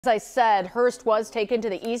As I said, Hurst was taken to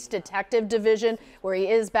the East Detective Division, where he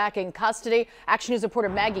is back in custody. Action News reporter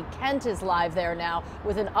Maggie Kent is live there now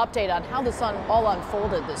with an update on how this all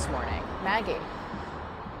unfolded this morning. Maggie.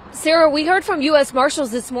 Sarah, we heard from U.S. Marshals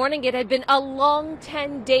this morning. It had been a long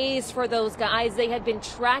 10 days for those guys. They had been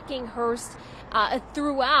tracking Hurst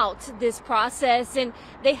throughout this process, and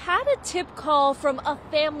they had a tip call from a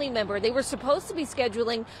family member. They were supposed to be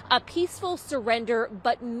scheduling a peaceful surrender,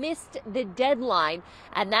 but missed the deadline,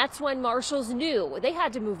 and that's when Marshals knew they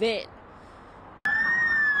had to move in.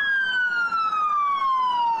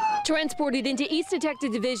 Transported into East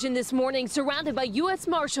Detective Division this morning, surrounded by U.S.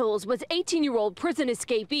 Marshals, was 18-year-old prison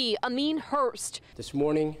escapee Ameen Hurst. This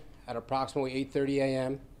morning at approximately 8:30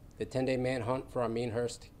 a.m., the 10-day manhunt for Ameen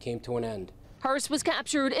Hurst came to an end. Hurst was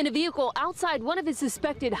captured in a vehicle outside one of his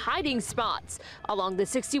suspected hiding spots along the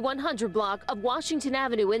 6100 block of Washington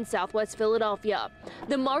Avenue in Southwest Philadelphia.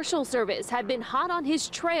 The Marshal Service had been hot on his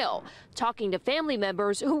trail, talking to family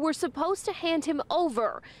members who were supposed to hand him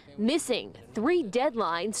over, missing 3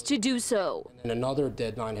 deadlines to do so. And another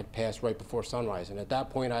deadline had passed right before sunrise, and at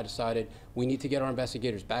that point I decided we need to get our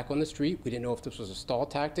investigators back on the street. We didn't know if this was a stall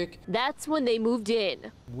tactic. That's when they moved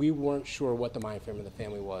in. We weren't sure what the mind frame of the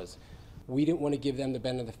family was. We didn't want to give them the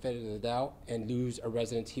benefit of the doubt and lose a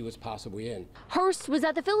residence he was possibly in. Hurst was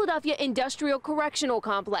at the Philadelphia Industrial Correctional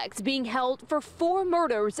Complex being held for 4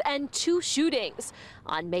 murders and 2 shootings.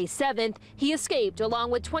 On May 7th, he escaped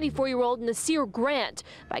along with 24-year-old Nasir Grant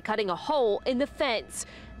by cutting a hole in the fence.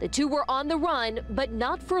 The 2 were on the run, but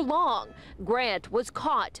not for long. Grant was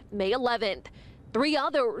caught May 11th. 3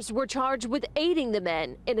 others were charged with aiding the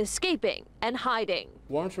men in escaping and hiding.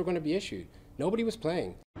 Warrants were going to be issued. Nobody was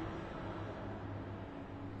playing.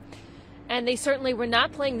 And they certainly were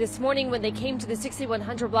not playing this morning when they came to the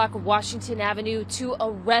 6100 block of Washington Avenue to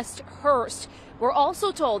arrest Hurst. We're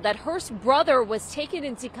also told that Hurst's brother was taken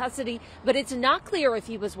into custody, but it's not clear if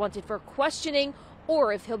he was wanted for questioning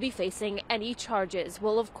or if he'll be facing any charges.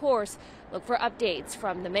 We'll, of course, look for updates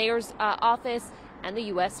from the mayor's office and the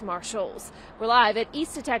U.S. Marshals. We're live at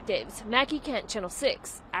East Detectives. Maggie Kent, Channel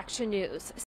 6, Action News.